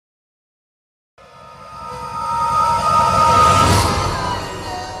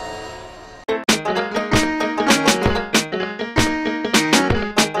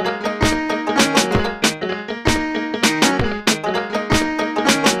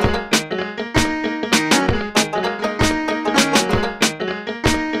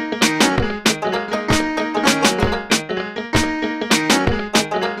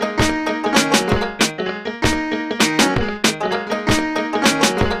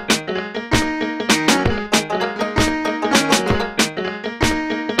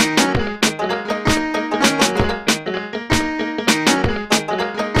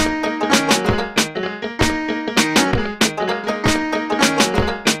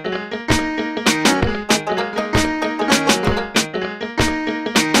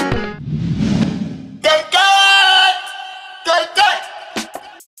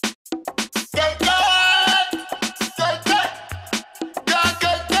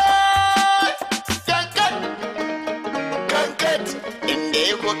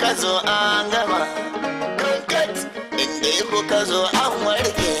kuka zo an gama. Kankat inda kuka zo an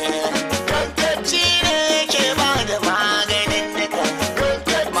warke. Kankat shi ne ke ba da maganin duka.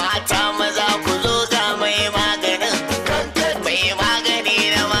 Kankat mata maza ku zo ga mai maganin. Kankat mai magani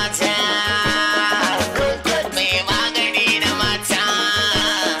na mata. Kankat mai magani na mata.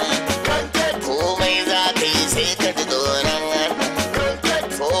 Kankat komai za ka yi sai ka ji tsoron. Kankat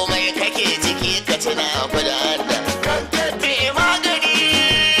komai kake ciki ka tuna kuda. Kankat mai magani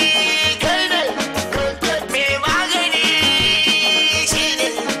kai ne. Kankat mai magani shi ne.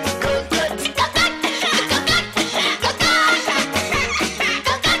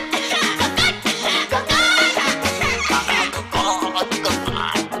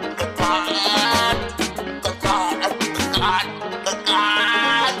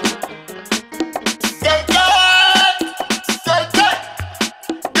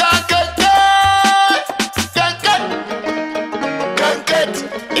 Kankat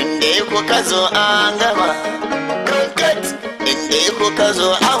inda kuka zo an gama. Kankat inda kuka zo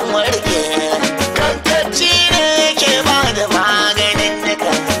an warke. Kankat shi ne ke ba da maganin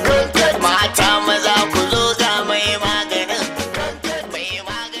duka. Kankat mata maza ku zo ga mai maganin. Kankat mai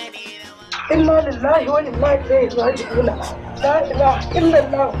magani na mata. Inna lillahi wa inna ilaihi raji'un. La ilaha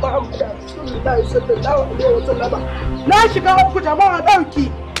illallah Muhammadu Rasulullahi sallallahu alaihi wa sallama. Na shiga uku jama'a dauki.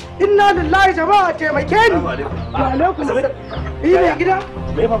 Inna lillahi jama'a taimake ni. Wa alaikum assalam. Mai gida?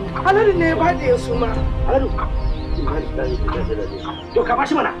 Haladu ne ba da ya suma. Haladu. To kama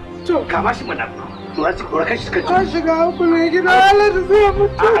shi mana. To kama shi mana. To a cikin kai shi kai. An shiga uku mai gida Haladu zai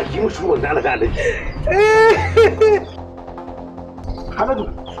mutu. A ki mushi wanda Allah ga Allah. Haladu.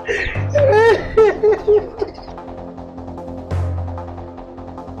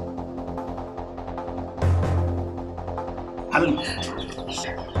 Haladu.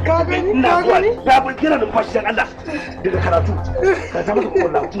 Ka gani? Ka gani? Ya bin kira da fashi dan Allah daga karatu. Ka ta maka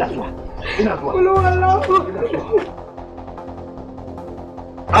kullu ina zuwa. Ina zuwa. Kullu wallahu.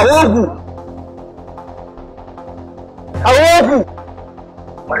 Awogu. Awogu.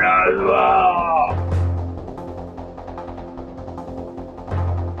 Mara zuwa.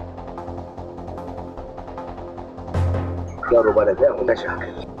 Yaro ba da gaya mun tashi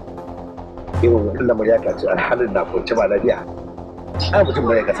hankali. Yau mutum da murya ta ce alhalin na kwance ba lafiya. Ai mutum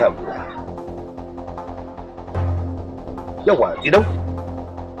bai ka samu. Yawa idan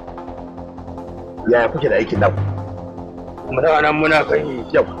ya kuke da aikin naku? Muna nan muna kan yi.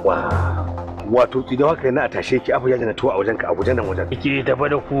 Yawa. Wato idan haka yana a tashe ki abu ya jana tuwa a wajenka a wajen nan wajen. Kike tafa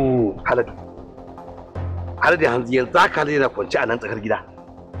da ku Haladu. Haladu yanzu haka Haladu yana kwance a nan tsakar gida.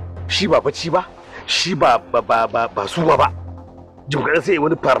 Shi ba bacci ba, shi ba suwa ba. Jim kaɗan sai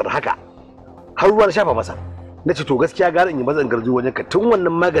wani far haka. Har ruwa na shafa masa. Na ce to gaskiya gara in yi mazan garzo wajen ka tun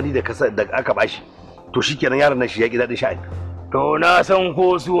wannan magani da aka bashi. To shikenan yaron nan shi ya ki daɗin sha'ani. To na san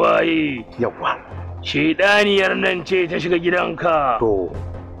ko su waye. Yawa. Shedaniyar nan ce ta shiga gidanka. To.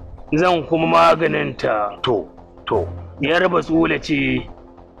 Zan kuma maganinta. To. Yar batsula ce.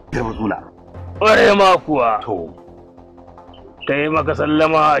 Yar batsula. Ƙware ma kuwa. To. Ta yi maka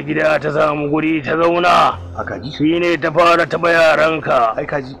sallama a gida ta samu guri ta zauna. A kaji. Shi ne ta fara taɓa yaranka. Ai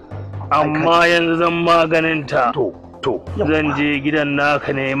kaji. Amma yanzu zan maganinta. To. Zan je gidan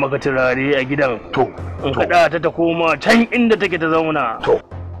naka ne maka turare a gidan. To. In kaɗa ta koma can inda take ta zauna. To.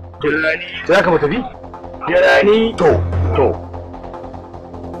 Turani. Za ka tafi? Turani. To.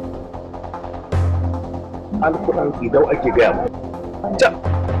 Alkuɗan idau ake gaya mu.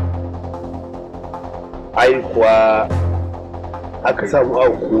 Ai kuwa aka samu a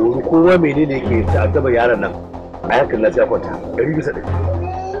kowa menene yake ta'addaba yaron nan a yankin lafiya kwanta 100%.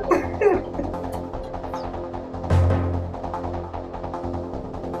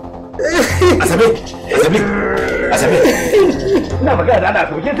 Asabe. Ina magana da ana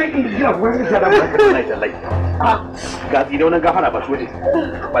sauke sai in gina kuma sai da ba ka tallai. Ga tsino nan gafara ba shi waje.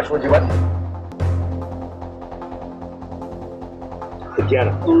 Ba shi waje ba.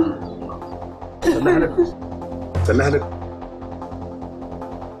 Kiyana. Sannan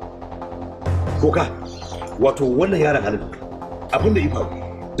Koka, wato wannan yaron halin abin da ya faru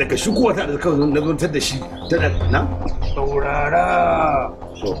daga shigowa ta da kawai na zontar da shi ta da na? Saurara.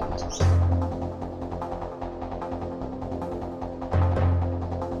 So.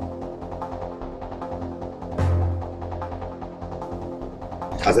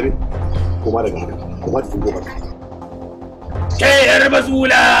 Azabi, kuma daga haka, kuma cikin gobar. Ke yar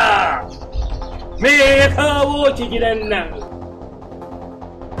bazula! Me ya kawo ki gidan nan?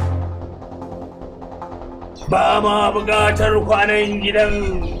 Ba ma buƙatar kwanan gidan.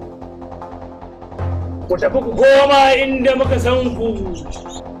 Ku tafi ku koma inda muka san ku.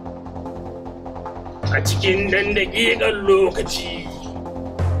 A cikin dan daƙiƙan lokaci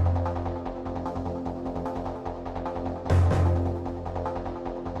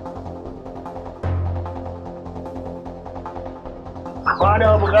ba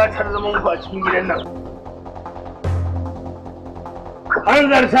na buƙatar zaman ku a cikin gidan nan. An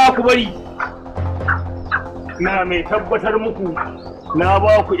zarta ku bari. Na mai tabbatar muku na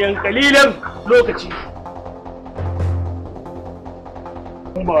ba ku ‘yan ƙalilan lokaci.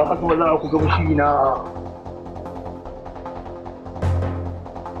 Ba haka ba za ku ga fushi na.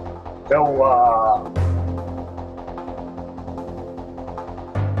 Yawwa.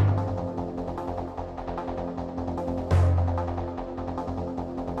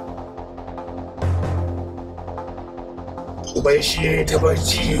 Bai shi ta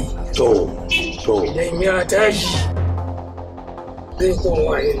barci. To. Idan ya tashi zai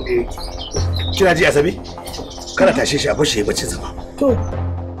koma inda yake. Kina ji Asabe? Kana tashe shi a bashi ya bacci zama. To.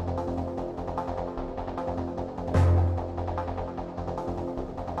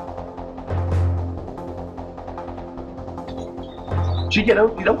 Shi kenan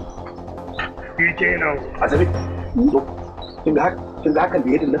idan? Shi kenan. Asabe? Kin ga hakan da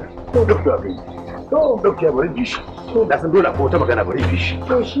ya dinnan? To, duk da bai. Duk ya bari ji shi. Da san dole ko ta magana bari ji shi.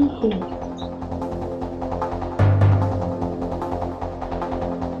 To shi ke.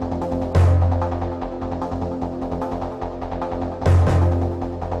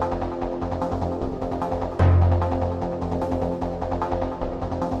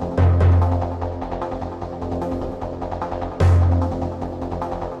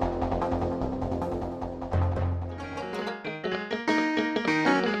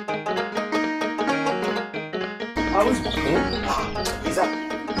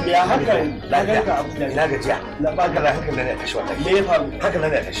 Ya hakan lagarka abu da ina gajiya na baka la hakan da ne tashi wannan me ya faru hakan da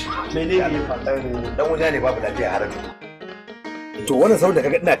ne tashi me ne ya faru dan wuya ne babu lafiya harabi to wannan sau da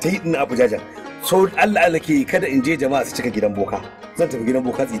kaga ina ta yi din Abu Jajan so Allah Allah ke kada in je jama'a su cika gidan boka zan tafi gidan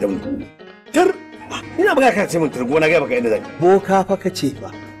boka tsidan mu tar ina baka ka ce mun turgo na ga baka inda zan boka fa kace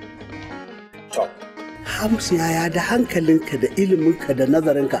ba to Hamsu yaya da hankalinka da iliminka da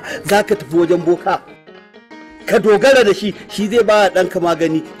nazarinka zaka tafi wajen boka ka dogara da shi zai ba ɗanka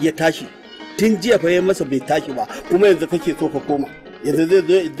magani ya tashi tun jiya fa yayin masa bai tashi ba kuma yanzu kake so ka koma yanzu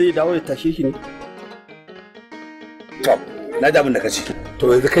zai dawo ya tashe shi ne to na ji abin da kace to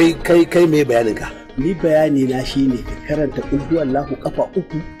yanzu kai me bayanin ka ni bayani na shine ka karanta qul huwallahu kafa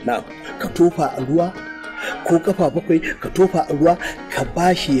 3 na'am ka tofa a ruwa ko kafa 7 ka tofa a ruwa ka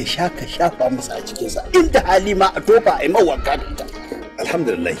bashi ya sha ka shafa masa a cikinsa inda hali ma a tofa a yi mawanka da ita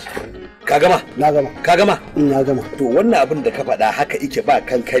alhamdulillah ka gama na gama ka gama na gama to wannan abin da ka faɗa haka ike ba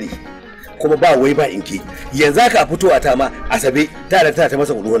kankari kuma ba wai ba inki yanzu haka a fitowa ta ma Asabe ta da ta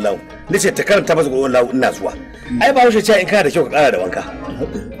masa gudun lawo nace ta karanta masa gudun lawo ina zuwa ai ba wuce cewa in kana da kyau ka kara da wanka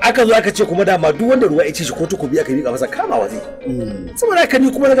aka zo aka ce kuma dama duk wanda ruwa ya ci shi ko tukubi aka miƙa masa kamawa zai saboda haka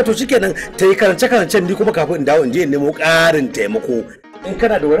ni kuma naga to shikenan ta yi karance ni kuma kafin in dawo in je in nemo ƙarin taimako in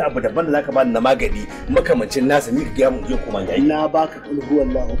kana da wani abu daban da zaka bani na magani makamancin nasa ni ka ga mun je kuma yayi na baka kulhu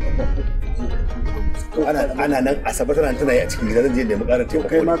wallahu to ana nan Asabe tana yi a cikin gidan je nemi ƙarin taimako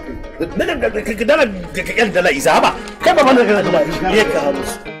kai ma kai dala ka kyal dala isa ba kai ba mana kana ba ya ka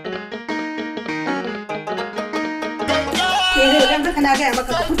musu dan haka na gaya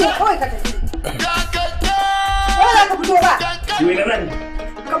maka ka fito kawai ka tafi wala ka fito ba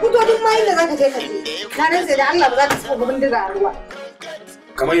ka fito duk ma inda zaka je ka je na nan sai da Allah ba za ka saka bindiga a ruwa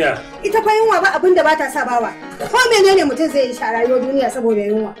kamar ya ita fa yunwa ba abin da ba ta sa bawa ko menene mutum zai yi a rayuwar duniya saboda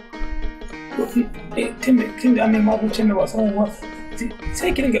yunwa tun da an nema abincin da ba samun wa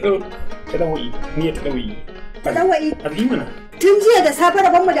sai ki dinga ta dawayi ni ta dawayi azimina tun jiya da safe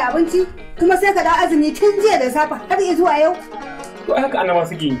rabon mu da abinci kuma sai ka da azumi tun jiya da safe har zuwa yau to haka annaba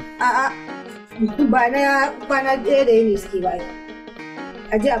suke yi a'a ba na kwana ɗaya da yini suke ba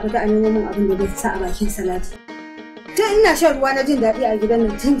a je a fita a nemo min abin da zai sa a bakin salati tun ina shan ruwa na jin daɗi a gidan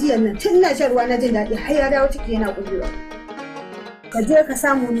nan tun jiya nan tun ina shan ruwa na jin daɗi har ya dawo ciki yana ƙudewa ka je ka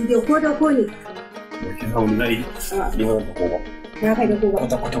samu ni dai ko da ko ne kin hawo ni nayi ni ba ta kowa na kai da ko ba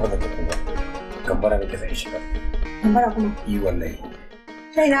kwata ba ta kowa gambara ne ke sai shiga gambara kuma yi wallahi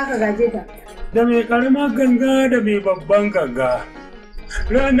sai na ka gaje ta da mai karama ganga da mai babban ganga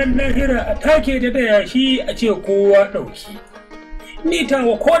ranar lahira a take da yashi a ce kowa ɗauki ni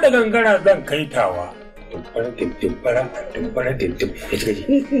tawa ko da gangara zan kai tawa tumbara tintim ya cika ji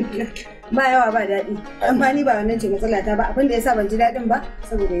ba yawa ba daɗi amfani ba wannan ce matsala ta ba abin da ya sa ban ji daɗin ba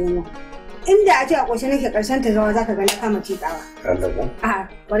saboda yunwa inda a ce a ƙoshe nake ƙarshen ta zawa za ka ga na kama tikawa a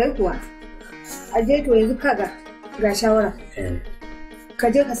kwarai kuwa a je to yanzu kaga ga shawara ka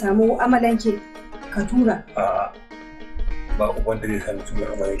je ka samu amalanke ka tura ba uban da zai sami tura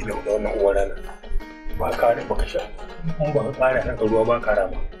amalanke da wannan uwar rana ba ka da baka sha in ba ka ƙara haka ruwa ba ƙara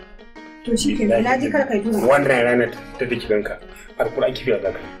ma to shi kenan na ji kar kai tura wannan ranar ta da kiranka har kuma an kifiya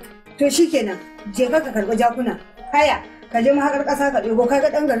zaka to shi kenan je ka karɓi jakuna haya ka je mahaƙar ƙasa ka ɗebo kai ga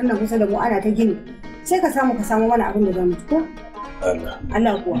ɗan garin nan kusa da mu ana ta gini sai ka samu mana abin da za mu ci ko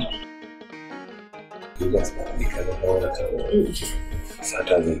Allah kuwa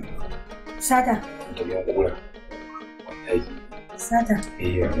sata zai sata da ya gura sata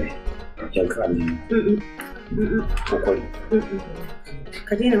yanka ne kokari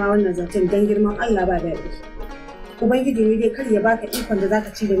ka daina ma wannan zancen dan girman Allah ba daɗi ubangiji ne dai kar ya baka ikon da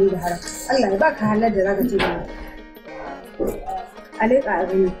zaka ci da ni da haram Allah ya baka halar da zaka ci da ni aleka a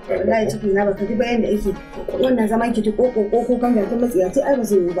gani wallahi ciki na baka ji bayan da yake wannan zaman ki ta koko kan da kuma tsiyaci ai ba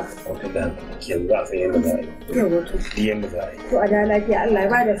zai yi ba yanzu a san yadda za a yi yawa to yadda za a yi to a da lafiya Allah ya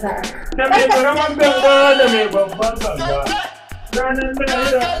bada sa'a da mai karaman ganga da mai babban ganga ranar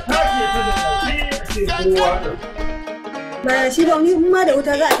lahira ta ke ta da shi a ce kowa ba shi ba ni ma da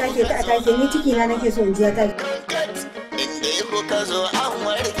wuta za a take ta a take ni ciki na nake so in ji ya tashi inda kuka zo an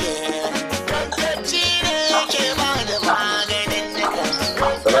warke kankaci ne yake ba da maganin nika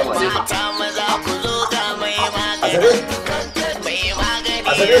mata maza ku zo ga mai magani mai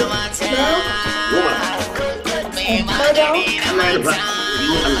magani da mata mai magani da mata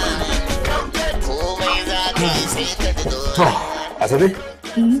komai za ka yi sai ka to asabe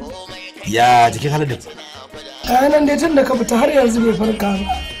ya jikin halin da kayanan dai tun da ka fita har yanzu bai farka ba.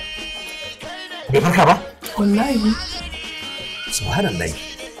 Bai farka ba? Wallahi. Subhanallahi.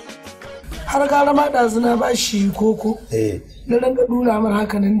 Har gara ma ɗazuna ba shi koko. Na ranka duna mar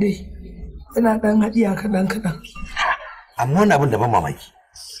haka nan dai. Ina ɗan haɗiya kaɗan. Amma wani abin da ban mamaki.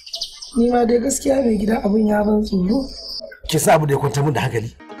 Ni ma dai gaskiya mai gida abin ya ban tsoro. Ki sa abu da ya kwanta min da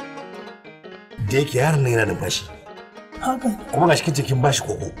hankali. Da yake yaron nan yana da bashi. Haka. Kuma ga cikin cikin bashi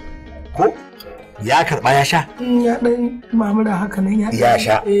koko. Ko? Ya karba ya sha? Ya dan mamura haka nan ya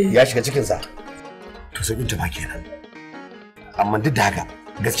sha ya shiga cikinsa. To sai ta kenan. Amma duk da haka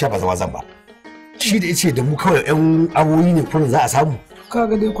gaskiya ba zama zan ba. Shi da yace da mu kawai ƴan awoyi ne kullun za a samu.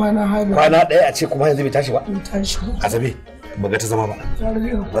 Kaga dai kwana ɗaya a ce kuma yanzu bai tashi ba. Bai tashi ba. Azabe ba ga ta zama ba.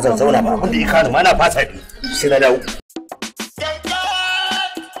 Ba zan zauna ba abinda ya kawo ma na fasa ni sai na dawo.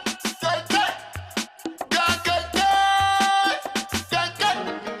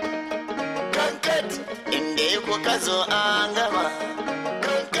 kuka zo an gama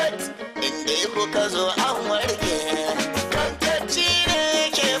kankat inda kuka zo an warke kankaci ne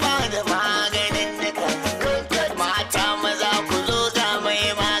ke ba da maganin nika mata maza ku zo ga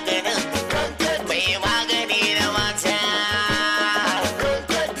mai maganin mai magani da mata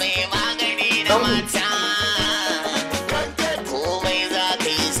mai magani da mata komai za ka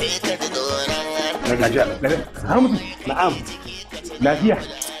yi sai ka ji tsoron na'am lafiya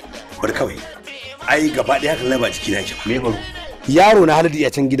bari kawai ai gaba ɗaya kan laba jiki na ki me faru yaro na halin da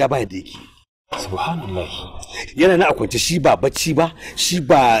can gida ba yadda yake subhanallah yana na akwance shi ba bacci ba shi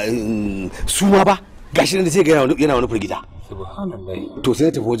ba suma ba gashi nan da sai ga yana wani firgita subhanallah to sai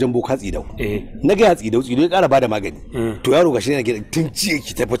na tafi wajen boka tsidau na ga ya tsidau ya ƙara bada magani to yaro gashi yana gida tun ci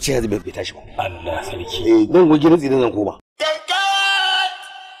yake ta bacci yanzu bai tashi ba Allah sarki dan goge na tsidan nan koma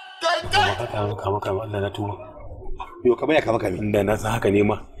kama Allah na tuba yo kamar ya kama da na san haka ne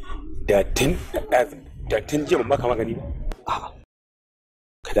ma da tun jiya ban baka magani ba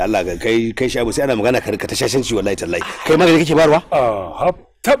kada Allah ga kai shabu sai ana magana ka ta shashanci wallahi tallahi kai magani kake barwa hab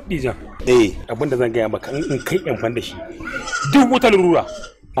tabbi jan abinda zan gaya maka in kai yan da shi duk wata lurura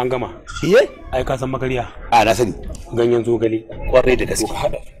an gama ai ka san magariya na sani ganyen zogale kwarai da gaske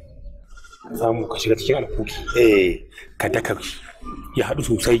hada samu ka shiga cikin alkuki ka daka ya hadu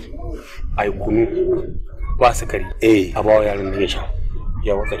sosai ai kunu ba sukari a bawa yaron da ya sha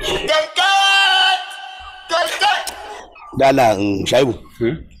ya watsa shi da Allah shaibu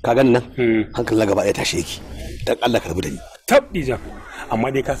ka gani nan hankalin gaba ɗaya tashi yake dan Allah ka rabu da ni tabbi jan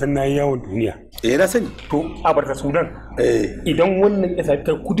amma dai ka san nayi yawon duniya na sani to a barka sudan idan wannan ya same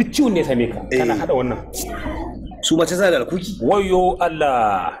ka ku duk ciwon ne ya same ka kana hada wannan su mace sa da alkuki wayo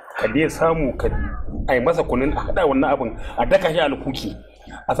Allah ka dai samu ka ai masa kunun a hada wannan abin a daka shi alkuki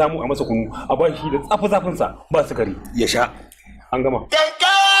a samu a masa kunu a ba shi da tsafi zafin sa ba sukari ya sha an gama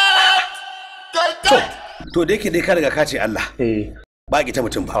to da yake dai ka riga ka ce Allah ba ki ta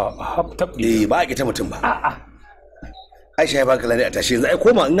mutum ba ba ki ta mutum ba Aisha ya baka lare a tashi yanzu ai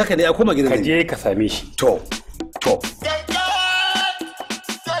koma in haka ne ai koma gidan ka je ka same shi to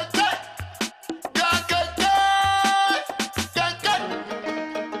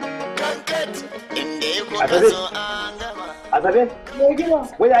Azabe? Me gida?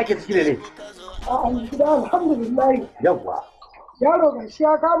 Wai ake ciki ne? A gida alhamdulillah. Yawwa. Yaro ga shi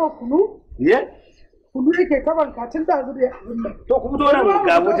ya kama kunu? Kunu yake kaman katin da zuwa abin nan. To ku fito nan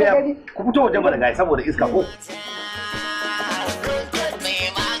ga waje ku fito wajen mana gai saboda iska ko.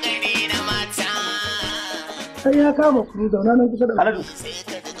 sai ya kama kunu zauna nan kusa da Haladu.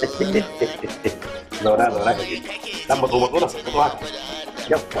 Zauna ka je. Dan matso na.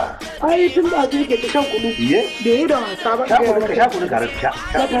 Yawwa. ai tun da ake ke shan kunu da yi da wasa ba Ka sha kunu ka sha.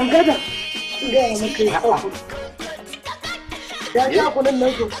 ka gangada ga maka ya sha kunun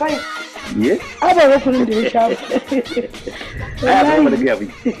nan sosai abawa kunun da ya sha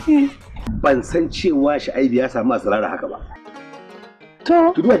ban san cewa Sha'ibu ya samu asirara haka ba.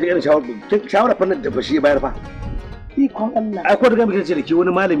 to Ki duba ki ga shawara fannin da bashi bayar fa. ikon Allah Ai ko da muke ce da ke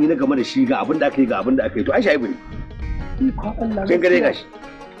wani malami na game da shi ga abin da aka yi ga abin da aka yi to ai Sha'ibu ne. ikon Allah Kin gare gashi.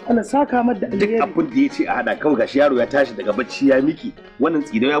 Allah saka mar da alheri Duk abin da ya ce a hada kawai gashi yaro ya tashi daga bacci ya miki wannan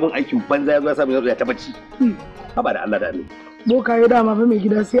tsidan ya bin aikin banza ya zo ya samu yaro ya ta bacci. Haba da Allah da Allah. boka ya dama fa mai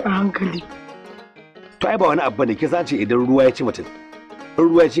gida sai a hankali To ai ba wani abu ne ke san ce idan ruwa ya ci mutum. In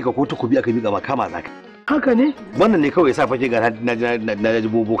ruwa ya ci ka ko takobi aka miƙa ma kama zaka. haka ne Wannan ne kawai yasa fake ga na ji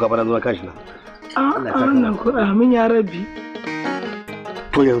boka fara zuwa kashi na. a wannan ko amin ya rabbi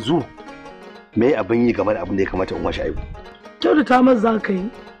To yanzu me abin yi game da abin da ya kamata in washe aibu? kyautata masa za ka yi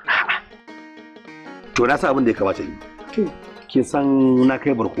To na san abin da ya kamata yi. to Kin san na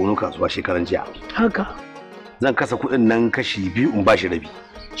kai barkono kasuwa shekaran jiya. haka Zan kasa kuɗin nan kashi 2 in bashi rabi.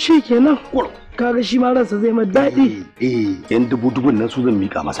 shi kenan kaga shi ma ransa zai ma daɗi Yan dubu nan su zan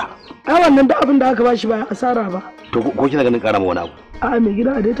mika masa. ai wannan da abin da aka bashi ba asara ba To ko kina ganin ƙara ma wani abu? a'a mai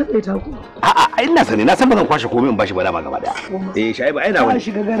gida a dai taƙaita ku A'a ai ina sani na san ba zan kwashe komai in bashi ba dama gaba daya. Sha'ibu ai na ba wani.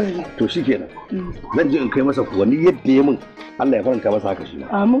 shiga garari To shikenan. Zan je in kai masa wani yadda ya min Allah ya faranta masa haka shi ma.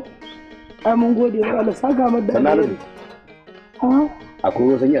 amin amin gode wa Allah saka mar da alheri Akwai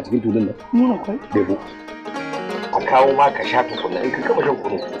ruwan sanyi a cikin tulun nan. ni akwai Debo. A kawo ma ka sha tukunna in ka gama shan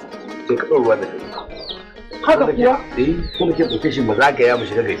kunu sai ka ɗau ruwa da kai. haka kuwa Kuma ke ɗauke shi ba za ka ya mu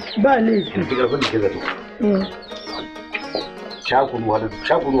shiga gari. ba laifi Ki ƙarfin da ke zato. Sha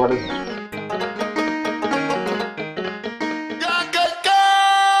kunu halin.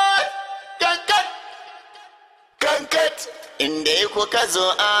 Kankat inda kuka zo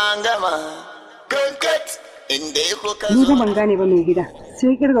an gama. Kankat inda kuka Ni zo. ba ban gane ba mai gida.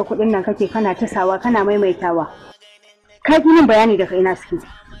 Sai kirga kuɗin nan kake kana tasawa kana maimaitawa. Ka ji min bayani daga ina suke.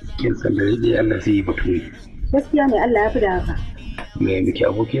 Kin san da dai Allah zai yi batu ne. Gaskiya ne Allah ya fi da haka. Me muke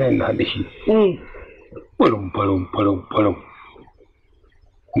abokina na da shi. Farum.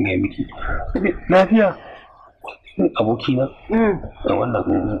 Me miki. Lafiya. Abokina. Da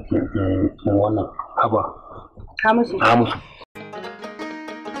wannan haba. Ka musu.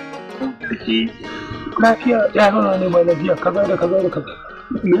 Lafiya ya zauna ne ba lafiya kaza da kaza.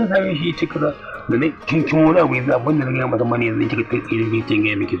 Me yasa ya shi ce kaza da ne kin wani abu yanzu abin da na gaya masa mani yanzu kika kai tsire ne kin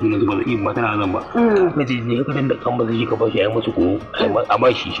gaya miki sunan zuba da ba tana zan ba. Na ce ne ka da kan ba zai ka ba shi a yi musu ko a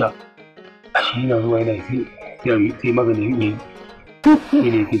ba shi sha. A shi yana zuwa yana sai maganin yi. Shi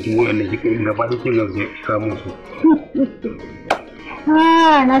ne kin wannan shi kai gaba da kin gaske samun su.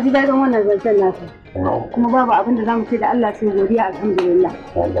 Na ji daɗin wannan zancen nasu. Kuma babu abin da za mu ce da Allah sai godiya alhamdulillah.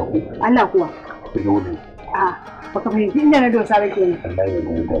 Allah kuwa. Baka fahimci inda na dosa ba kenan.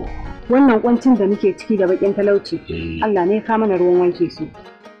 Wannan kwancin da muke ciki da bakin talauci, Allah ne ka mana ruwan wanke su.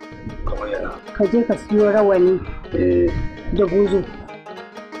 Ka je ka siyo rawani da buzu.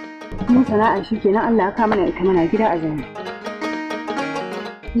 Kuma sana'ar shi kenan Allah ya ka mana ita mana gida a zama.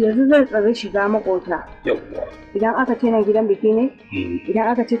 Yanzu zai tsare shiga makota. Idan aka ce nan gidan biki ne,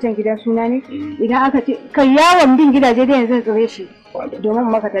 idan aka ce can gidan suna ne, idan aka ce kai yawon bin gidaje da yanzu tsare shi domin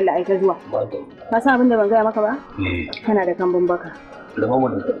maka talla aika zuwa. Ka san abin da ban gaya maka ba? Kana da kambun baka.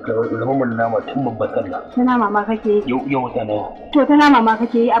 Lamamun nama tun babban sallah. Ta nama ma kake yi? Yau wata nawa. To ta nama ma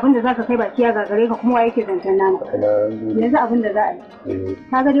kake yi abinda za ka kai baki ya gagare ka kuma wa yake zancen nama. Yanzu abinda za a yi.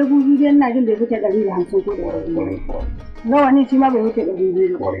 Ka ga dai gugu dai ina jin bai wuce 150 ko 200. Rawanin shi ma bai wuce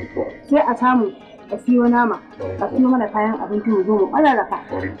 200. Sai a samu a siyo nama, a siyo mana kayan abinci mu zo mu ƙararraka.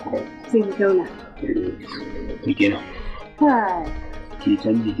 Sai mu zauna. Ki kenan. Kai. Ki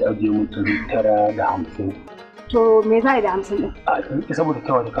canji ki ajiye mun 950. To me za a yi da 50 ɗin? A ki saboda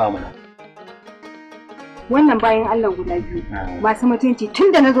kawai da kawo mana. Wannan bayan Allah guda biyu masu mutunci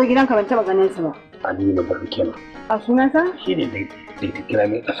tun da na zo gidanka ban taɓa ganin su ba. Aliyu na barka kenan. A sunansa? Shi ne dai ta kira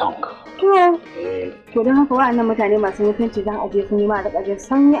mai ƙasan ka. To don haka wa'annan mutane masu mutunci zan aje sun yi ma da ƙajar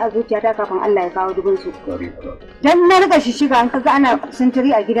sanyi a zuciyata kafin Allah ya kawo dubin su. Dan na riga shi shiga an kaga ana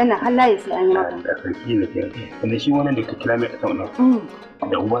sintiri a gidan nan har layi sai an yi maka. Da sarki ne ke. Wanda shi wannan da ta kira mai ƙasan nan.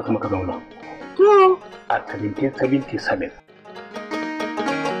 Da uba su maka zauna. To. A 1777.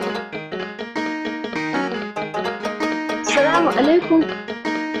 Salamu alaikum.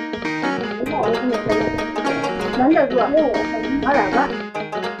 Nan da zuwa. Maraba.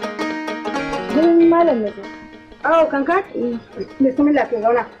 Gurin malam ne zo. Kankat? Bismillah ke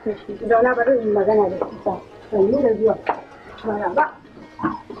zauna. Zauna bari in magana da kusa. Sannu da zuwa. Maraba.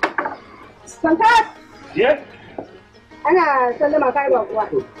 Kankat. Je. Ana sallama kai ba kuwa.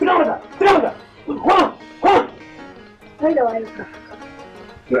 Fita maza. Kwa. Kai da waye ka.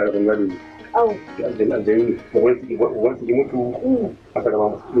 Ina da bangare ne. Au. Aljani wasu yi mutu aka rama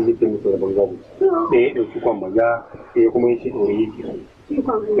musu yake mutu da bangare. Ɗaya ya ɗauki kwan maza, ɗaya kuma ya ce ɗore yake.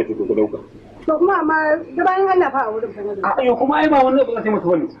 Ya ce ku ɗauka. To kuma amma da bayan Allah fa a wurin fa na. Ayo kuma ai ba wannan ba sai musu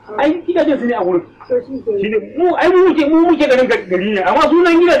bane. Ai gidajen su ne a wurin. To shi ke. Shi ne mu muke garin gari ne amma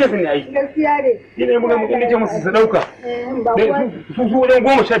sunan gidajen su ne ai. Gaskiya ne. Shi ne muka ce musu su ɗauka. Ba kuwa. Su wajen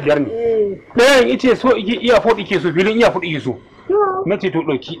 15 ne. Ɗayan ice so iya foɗi ke so filin iya foɗi ke so. Na ce to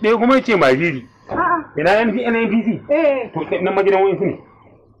ɗauki ɗaya kuma ya ce mariri. Ina NPC? To nan ma gidan wa'insu ne.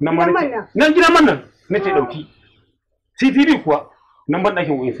 Nan gidan man nan na ce ɗauki. CTV kuwa nan ban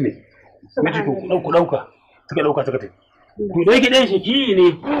ɗakin wa'insu ne. Na ce to ku ɗauka. Suka ɗauka suka tafi. To da yake ɗayan shi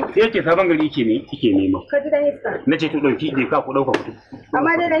ne sai yake sabon gari yake nema. Ka ji dan iska. Na ce to ɗauki je ka ku ɗauka ku.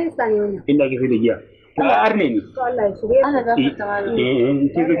 Amma dai dan iska ne wannan. Inda ake sai da giya. Ta arne ne. To Allah ya shirye. Allah ya gafarta mana.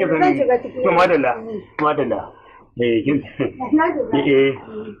 To madalla. Kin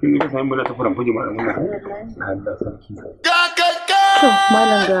ga sai mun ta furan fuji ma Allah sarki. To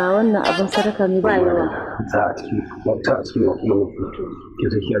malam ga wannan abin sadaka ne ba yawa. Ta a cikin kuma ke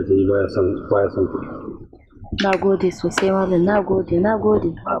take aje baya san kuɗi. Nagode sosai malam, nagode.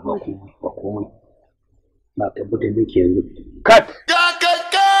 Ba komai. Na tabbata da ke yanzu. Kat.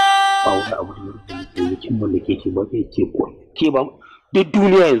 Ba wani abu da yake kin mallake ke ba ke ba duk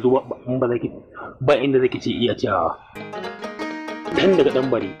duniya yanzu ba za ki ba inda zaki ce iya cewa tun daga dan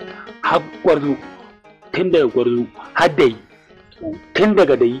bari har gwarzo tun daga gwarzo har dai tun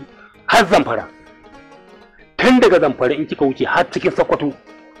daga dai har zamfara tun daga zamfara in kika wuce har cikin Sokoto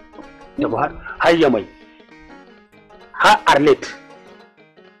da har Yamai har Arlet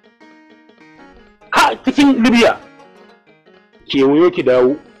har cikin Libya kewayo ki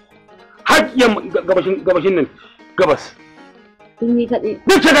dawo har gabashin nan gabas Sun yi kaɗai.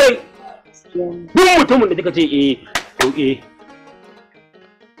 Duk kaɗai. Duk mutumin da kika ce to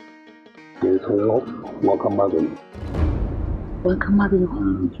yanzu wakan magani. Wakan magani?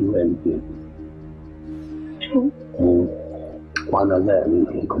 Ciwon kwana za a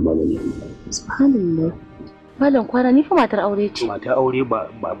yi wakan magani. Subhanallah. Malam kwana ni fa matar aure ce. Matar aure ba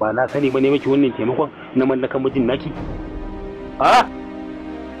na sani ba ne miki wannan taimakon na mallakan mijin naki. A?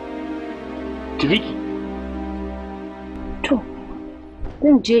 Tiliki. To.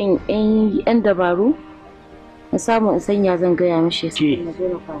 Zan je in yan dabaru na samu in sanya zan gaya mishi sai na zo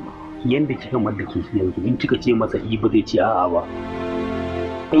na kama. Yanda kika mallake shi yanzu in kika ce masa ba zai ce a'a ba.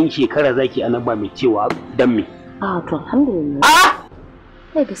 In shekara zaki anan ba mai cewa dan me. To alhamdulillah.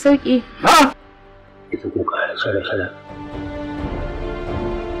 Kai da sauki. Ita ko kaya shara.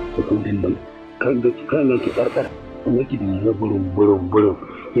 To kun din kan ki karkar. Kuma ki da burin.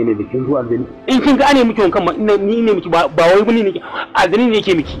 Yana da kin zuwa aljani in kin ga ane miki wankan ni ne miki ba wai bane ne aljani ne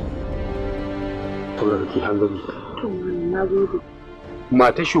yake miki to da ki hanzari to na gode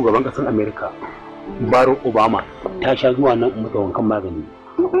matar shugaban kasar America Barack Obama ta sha zuwa nan mata wankan magani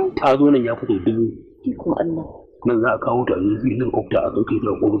ta zo nan ya fito dubu iko Allah nan za a kawo ta a helicopter a sauke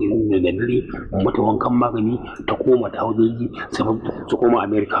ta ko da dare mata wankan magani ta koma ta hau jirgi su koma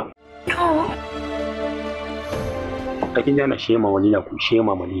America kakin jana shema malina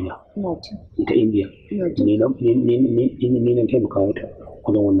ita India ne nan taimaka mata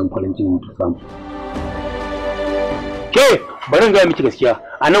wajen wannan farin cikin ta samu ke bari ga miki gaskiya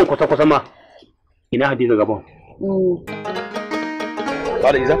a nan kusa ma ina Hadiza gaban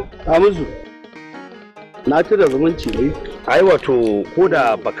Bala Isa Amuzu na ci da zumunci ne ai wato ko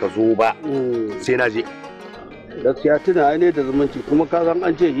da baka zo ba sai na je gaskiya tuna ne da zumunci kuma ka san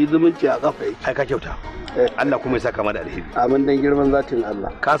an ce yi zumunci a kafa yake ai ka kyauta Allah kuma ya saka mana alheri amin dan girman zatin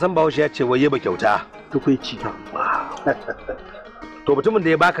Allah ka san Bahaushe ya ce waye ba kyauta tukuici to mutumin da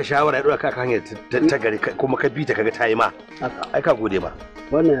ya baka shawara ya dora ka kan hanyar ta gari kuma ka bi ta kaga tayi ma ai ka gode ma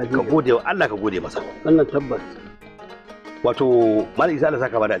wannan ya ka gode wa Allah ka gode masa wannan tabbas wato Malam Isa Allah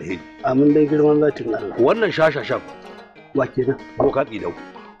saka mana alheri amin dan girman zatin Allah wannan shashashan wa kenan ko ka tsidau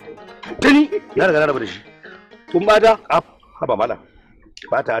tuni ya riga na raba da shi tun bada haba malam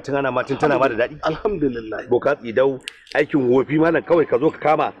ba ta tun ana ma tun tana ma da daɗi alhamdulillah boka tsidau aikin wofi malam kawai ka zo ka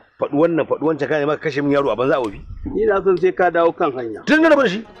kama faɗi wannan faɗi wancan kai maka kashe min yaro a banza a wofi ni na san sai ka dawo kan hanya tun na bar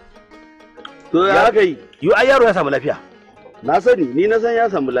shi to ya aka yi ai yaro ya samu lafiya na sani ni na san ya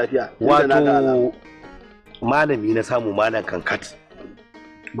samu lafiya wato malami na samu malam kankat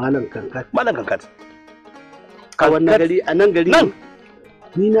a wannan gari a nan gari nan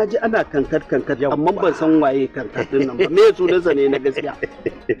ni na ji ana kankat amma ban san waye kankat din nan ba me sunansa ne na gaskiya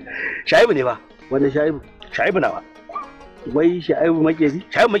Shaibu ne ba wani Shaibu Shaibu nawa. Wai Shaibu makeri?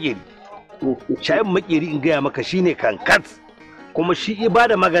 Shaibu makeri. Shaibu makeri in gaya maka shine kankat. Kuma shi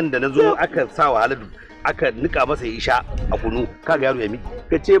ibada magan da nazo aka sa wa Haladu aka nika masa ya isha a kunu kaga yaro ya miki.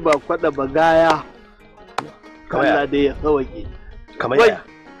 Kace ba kwada ba gaya. Allah dai ya tsawake. Kamar yaya?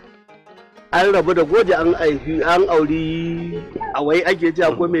 An rabu da goje an aifi an auri a wai ake ji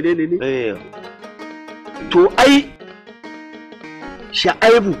ko menene ne? To ai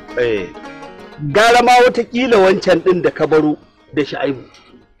Shaibu gara ma watakila wancan din da ka baro da Shaibu.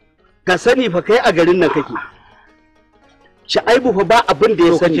 Ka sani fa kai a garin nan kake. Shaibu fa ba abin da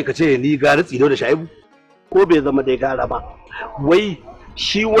ya sani. Ka ce ni gara tsino da Shaibu? Ko bai zama dai gara ba. Wai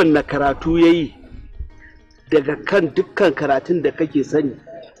shi wannan karatu yayi daga kan dukkan karatun da kake sani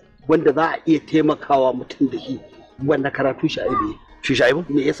wanda za a iya taimakawa mutum da shi wannan karatu Shaibu. Shi Shaibu?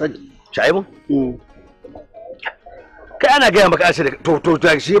 Me ya sani? Shaibu? Kai ana gaya maka ashe to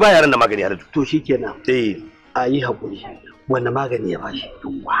shi ba yaran da magani Haladu. To shikenan. A yi hakuri. Wannan magani ya bashi?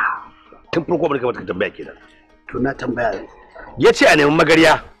 Tun farko ba ka tambaya kenan. To na tambaya. Ya ce a nemi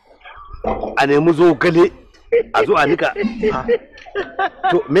magariya, a nemi zogale, a zo a nika.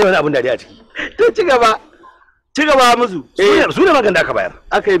 To me wani abin dariya a ciki? To ci gaba musu. Su ne magan da aka bayar.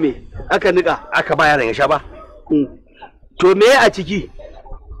 Aka yi me? Aka nika? Aka bayar ya sha ba. To me a ciki?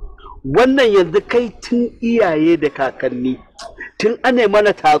 Wannan yanzu kai tun iyaye da kakanni, tun ana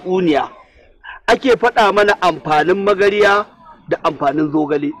mana tatsuniya, ake faɗa mana amfanin magariya da amfanin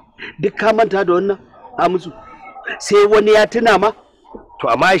zogale. Duk ka manta da wannan? A musu. Sai wani ya tuna ma? To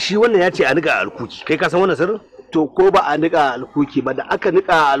amma shi wannan ya ce a nika alkuki. Kai ka san wannan sirrin? To ko ba a nika alkuki ba da aka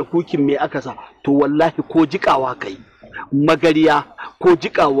nika alkukin me aka sa? To wallahi ko jikawa kai magariya ko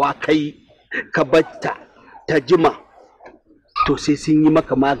jikawa kai ka batta ta jima to sai sun yi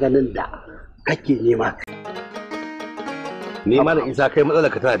maka maganin da kake nema. Ni malam Isa kai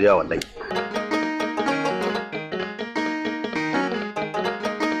matsalar ka tana da yawa wallahi.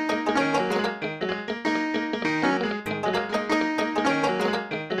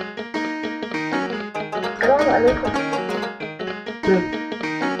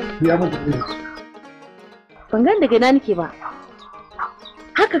 Ban gan daga ina nake ba.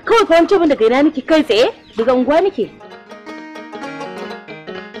 Haka kawai ka wance min daga ina nake kai tsaye daga unguwa nake.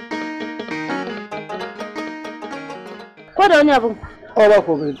 Ko da wani abun? Ba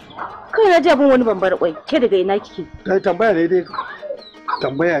komai. Kai na ji abun wani bambar kwai. Ke daga ina kike? Kai tambaya ne dai.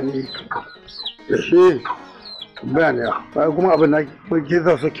 Tambaya ne. Shi tambaya ne. Ba kuma abin na ke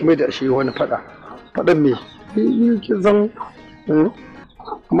za su kime da shi wani fada. Fadan me? Kin san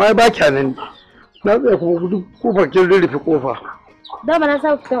amma ba kyanan na tsaye kuma duk kofar kin rufe kofa. Dama na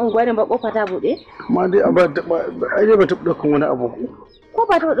sa fitan unguwa ne ba kofa ta bude? Amma dai ai dai ba ta daukan wani abu. Ko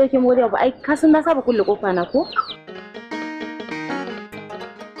ba ta dauke mu wani abu ai ka san na saba kulle kofa na ko?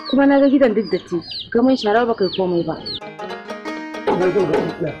 Kuma na ga gidan duk datti, gaman sharar ba kai komai ba.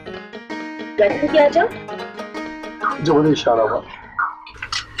 Ga kike a can? Je wani shara ba.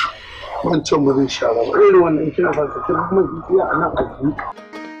 Wancan ba zai shara ba. Irin wannan kina fasa kin kuma tsiya a nan aji.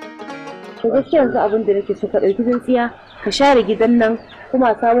 To gaskiya yanzu abin da nake so ka dauki tsintsiya ka share gidan nan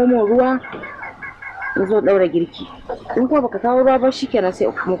kuma samo min ruwa in zo daura girki. In kuma baka kawo ruwa ba shikenan sai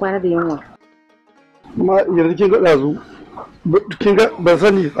mu kwana da yunwa. Amma yanzu kin ga dazu kin ga ban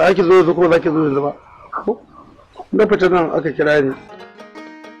sani za ki zo yanzu ko za ki zo yanzu ba. Na fita nan aka kira ni.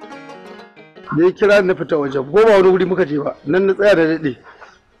 Da ya kira ni na fita waje ko ba wani wuri muka je ba nan na tsaya da daɗe.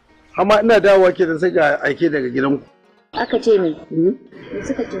 Amma ina dawowa ke da sai aike daga gidanku. Aka ce me? Me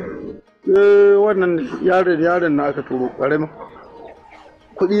suka ce? Wannan yaron na aka turo ƙaramin.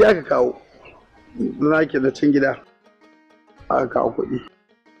 Kuɗi aka kawo. Na ke da can gida. Aka kawo kuɗi.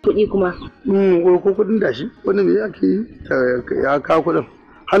 Kuɗi kuma? Ko kuɗin da shi wani me ake yi ya kawo kuɗin.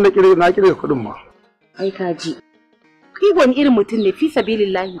 Har na kirga kuɗin ma. Ai kaji. Kai wani irin mutum ne fi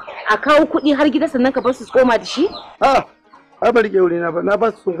sabilillahi a kawo kuɗi har gida sannan ka bar su koma da shi? Ai bari ke wuri na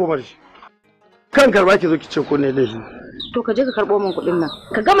ba su sun koma da shi. Kan karba ki zo ki ce ko ne da shi. To ka je ka karɓo min kuɗin nan.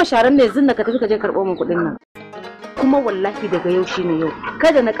 Ka gama sharan ne yanzu ka tafi ka je karɓo min kuɗin nan. Kuma wallahi daga yau shine yau.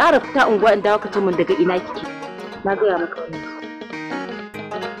 Kada na ƙara fita unguwa in dawo ka ce min daga ina kike. Na gaya maka wannan.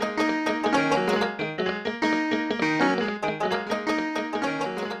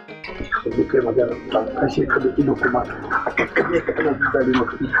 Ka kai magana ta kashe ka da ido kuma a kakkabe ka kana tsare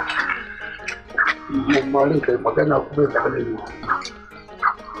maka ido. Amma kai magana kuma ya tsare ni.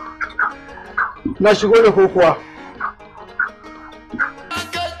 Na shigo da ko kuwa?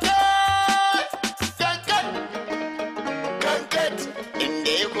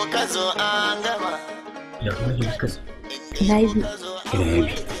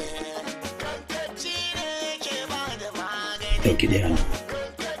 Ɗauki ɗaya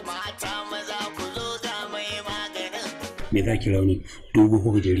Me za ki rauni dogo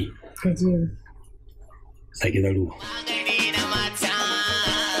ko gajere? Gajere. Sake zaruwa.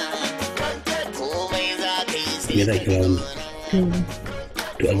 Me za ki rauni?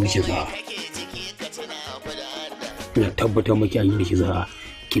 To an mishi za. Ina tabbatar maki an yi da shi za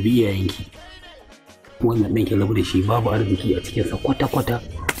ki bi iyayenki. Wannan ɗan ki rabu da shi babu arziki a cikinsa kwata-kwata.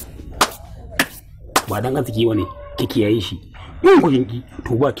 Ba dan arziki wani kike yayi shi. In ku jinki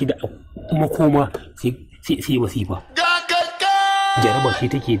to ba ki da makoma sai wasifa. Jaraba ce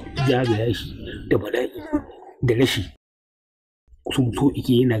take zagaya shi da bala'i da rashi. Sun so ike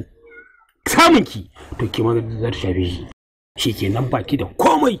yana samun ki to ki ma za ta shafe shi. Shi ke nan baki da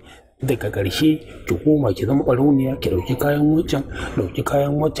komai daga ƙarshe ki koma ki zama ɓarauniya ki ɗauki kayan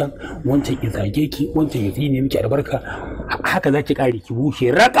wancan wancan ki zage ki wancan ya tsine miki albarka haka za ki ƙare ki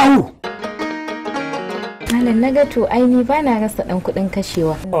bushe raƙau. Malam na ga to aini ba na rasa ɗan kuɗin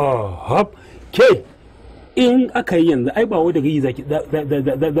kashewa. Ke in aka yi yanzu ai ba wai daga yi zaki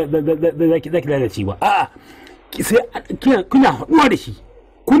lalace ba a'a sai kuna haɗuwa da shi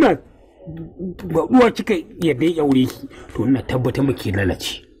kuna haɗuwa kika yadda ya aure ki to ina tabbatar miki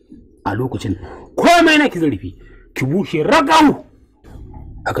lalace a lokacin komai na ki zarafi ki bushe ragau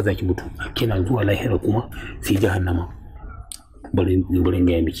haka zaki mutu kina zuwa lahira kuma sai jahannama bari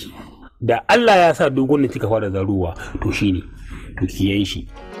gaya miki da Allah ya sa dogon da kika fara zaruwa to shine to kiyaye shi.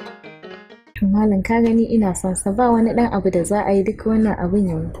 Malam ka gani ina son sa ba wani dan abu da za a yi duk wannan abin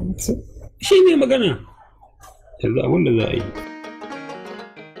ya mutunci. Shi ne magana. Yanzu abin da za a yi.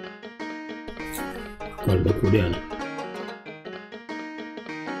 Wanda ku da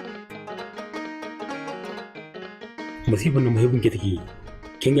masifin nan mahaifin ke take yi.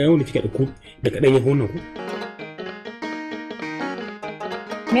 Kin ga yawan da kika dauko da kadan ya wannan ku?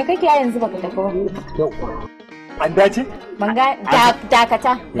 Me kake yanzu baka tafi ba? An dace? Ban ga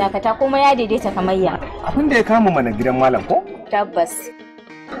dakata kuma ya daidaita kamayya. Abin da ya kama mana gidan malam ko? Tabbas.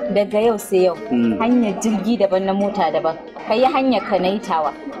 Daga yau sai yau hanyar jirgi daban na mota daban. Ka yi hanyar ka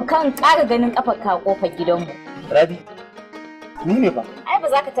naitawa. Kan ƙara ganin kafar ka kofar gidanmu. Rabi. Ni ne ba. Ai ba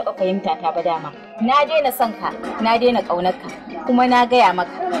za ka taɓa fahimta ta ba dama. Na daina son ka, na daina ƙaunar ka. Kuma na gaya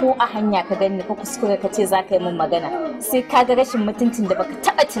maka ko a hanya ka gani ka kuskure ka ce za ka yi min magana. Sai ka ga rashin mutuncin da baka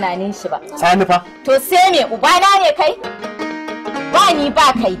taɓa tunanin shi ba. Sani fa. To sai me ubana ne kai? Ba ni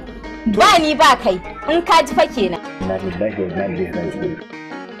ba kai in ka ji fa kenan.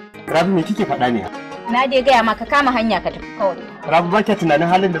 Rabi me kike faɗa ne? Na dai gaya maka kama hanya ka tafi kawai. Rabi ba ki tunanin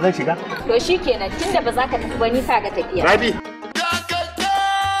halin da zan shiga? To shikenan tunda ba za ka tafi ba ni ka ga tafiya. Rabi.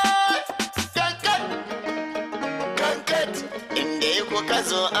 Kankat inda kuka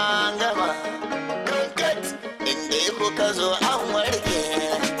zo an gama. Kankat inda kuka zo an warke.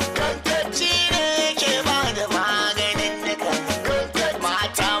 Kankat shi ne ke ba da maganin duka. Kankat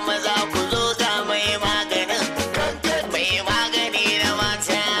mata maza ku zo ga mai maganin. Kankat mai magani na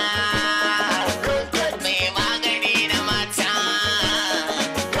mata. Kankat mai magani na mata.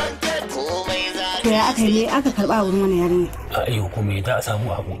 Kankat komai za To ya aka yi aka karba a wurin wani yarinya? A yau kuma za a samu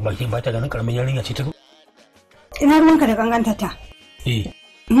abu baki ba ta ganin karamin yarinya ce ta zo. Ina ruwanka da ganganta ta?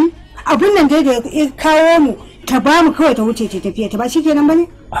 Abin nan dai da ya kawo mu ta ba mu kawai ta wuce ta tafiya ta ba shi kenan ba ne?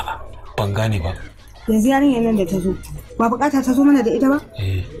 A'a ban gane ba. Yanzu yarinyar nan da ta zo ba bukata ta zo mana da ita ba?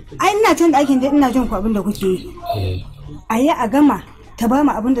 Ai ina can ɗakin da ina jin ku abin da kuke yi. A yi a gama ta ba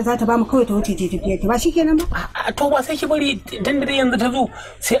mu abin da za ta ba mu kawai ta wuce ta tafiya ta ba shi kenan ba? A to ba sai ki bari dan da yanzu ta zo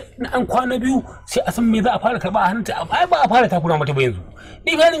sai an kwana biyu sai a san me za a fara karba a hannunta ai ba a fara takura mata ba yanzu.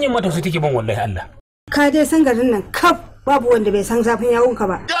 Ni fa yin mata su take ban wallahi Allah. Ka dai san garin nan kaf babu wanda bai san zafin yawunka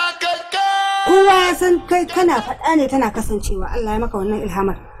ba. Kowa ya san kai kana faɗa ne tana kasancewa Allah ya maka wannan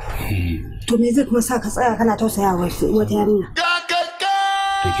ilhamar. To me zai kuma sa ka tsaya kana tausaya wa wata yarinya?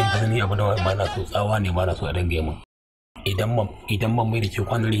 To kin fara ni abu da ba na so tsawa ne ba na so a dange min. Idan man mai da ke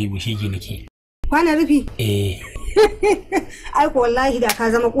kwanan rufi shi ke nake. Kwanan rufi? Ai ko wallahi da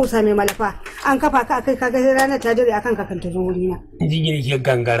ka zama kusa mai malafa an kafa ka akai kaga ranar ta dare akan ka kanta zo wurina. Jigin ke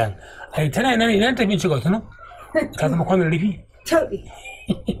gangaran. Ai tana ina tafi ci gauta nan? Ka zama kwanan rufi? Tauɗi.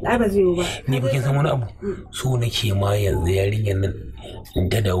 Ai ba zai yi ba. Ni ba kin san wani abu. So nake ma yanzu yarinyar nan in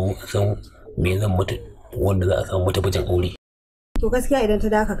ta dawo san me zan mutu wanda za a samu mata bijin aure. To gaskiya idan ta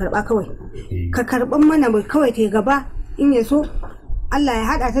dawo ka karba kawai. Ka karban mana mu kawai ta gaba in ya so Allah ya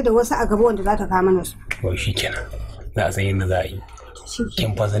haɗa ta da wasu a gaba wanda za ta kawo mana su. To shikenan. Za a san yadda za a yi.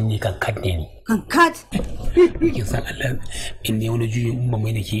 Kin fa san ni kankat ne ni. Kankat? Kin san Allah in ne wani juyi in ba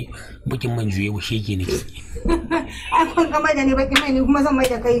mai da ke bakin man juye wa shege nake. Ai kun ga mai da ni bakin mai ni kuma zan mai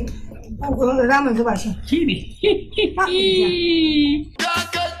da kai ramin zuba shi. Ki ne.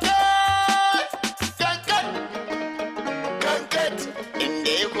 Kankat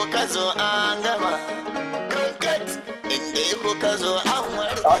inda kuka zo an gama. Kankat inda kuka zo an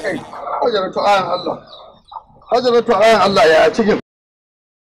warke. Akai, Hajaratu ayan Allah. Hajaratu ayan Allah ya cikin.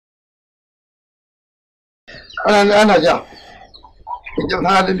 Ana ja. Cikin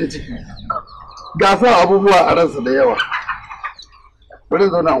halin da ciki. Ga sa abubuwa a ransa da yawa. Bari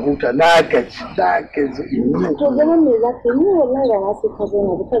zo na huta na gaji in yi. To zaman me za ka yi wallahi ba ma sai ka zo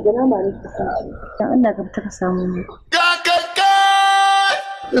na ba ka ga na ma ni kusa. Dan Allah ka fita ka samu ni.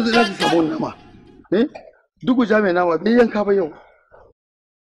 Yanzu na ji samu nama. Duk guja mai nama bai yanka ba yau.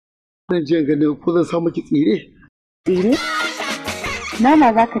 Zan je gani ko zan samu ki tsire. Tsire?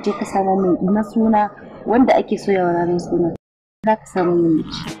 Nama za ka je ka samu min na suna wanda ake soyawa ranar suna. Za ka samu min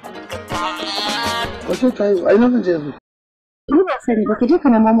ci. Wace ta yi ai nan je yanzu. Ni ba sani ba ka je ka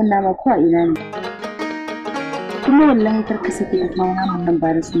nemo min nama ko a ina ne. Kuma wallahi kar ka sake ka kawo naman nan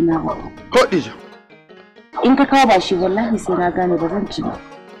ba da suna ba. Ko dija. In ka kawo ba shi wallahi sai na gane ba zan ci ba.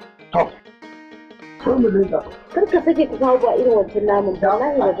 To. Ko mu dinga. Kar ka sake ka kawo ba irin wancan namun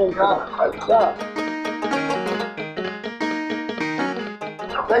wallahi ba zan ci ba.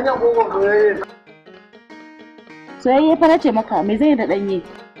 Danyen gogo soyayye. Soyayye fa nace maka me zai da danye?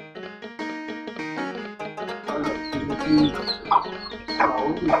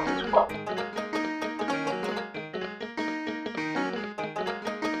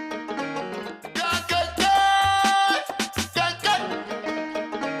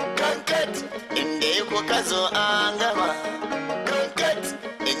 Kankat inda kuka zo an gama. Kankat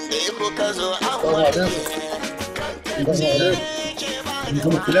inda kuka zo an warke. Kankat ce ke ba da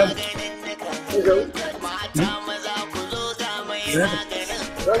maganin nika. Mata maza ku zo ga mai maganin.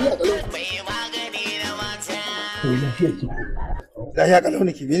 Mai magani na mata. Lafiya kalau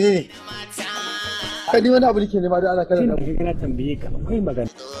nake menene? Kai wani abu nake nema da ana kana da Shi kana tambaye ka akwai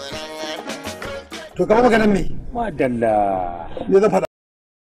magana. To ka magana me? Madalla. Me zan faɗa?